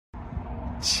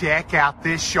Check out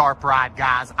this sharp ride,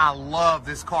 guys. I love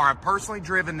this car. I've personally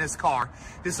driven this car.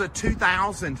 This is a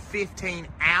 2015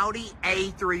 Audi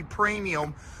A3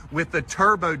 Premium with the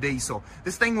turbo diesel.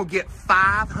 This thing will get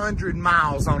 500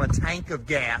 miles on a tank of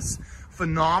gas.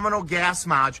 Phenomenal gas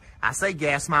mileage. I say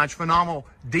gas mileage, phenomenal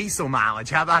diesel mileage.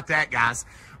 How about that, guys?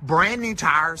 Brand new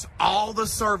tires, all the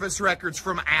service records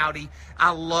from Audi.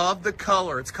 I love the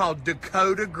color. It's called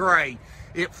Dakota Gray.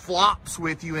 It flops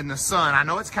with you in the sun. I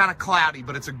know it's kind of cloudy,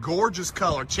 but it's a gorgeous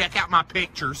color. Check out my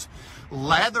pictures.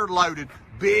 Leather loaded,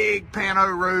 big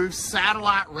pano roof,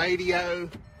 satellite radio.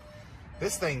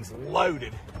 This thing's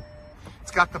loaded.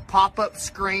 It's got the pop-up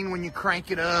screen when you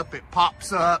crank it up. It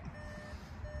pops up.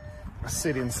 I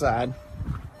sit inside.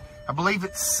 I believe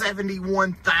it's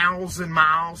 71,000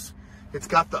 miles. It's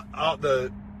got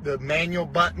the manual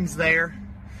buttons there.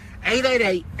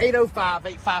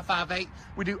 888-805-8558.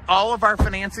 We do all of our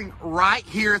financing right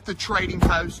here at the Trading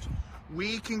Post.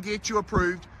 We can get you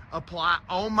approved. Apply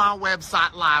on my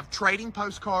website live,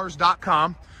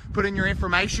 tradingpostcars.com. Put in your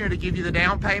information to give you the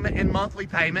down payment and monthly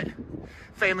payment.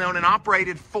 Family owned and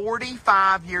operated,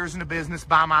 45 years in the business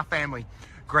by my family.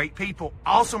 Great people,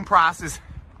 awesome prices,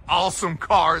 awesome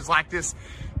cars like this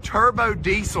turbo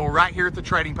diesel right here at the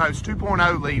Trading Post,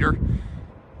 2.0 liter.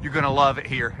 You're gonna love it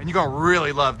here, and you're gonna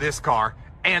really love this car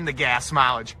and the gas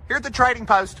mileage. Here at the Trading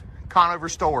Post, Conover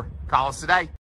store. Call us today.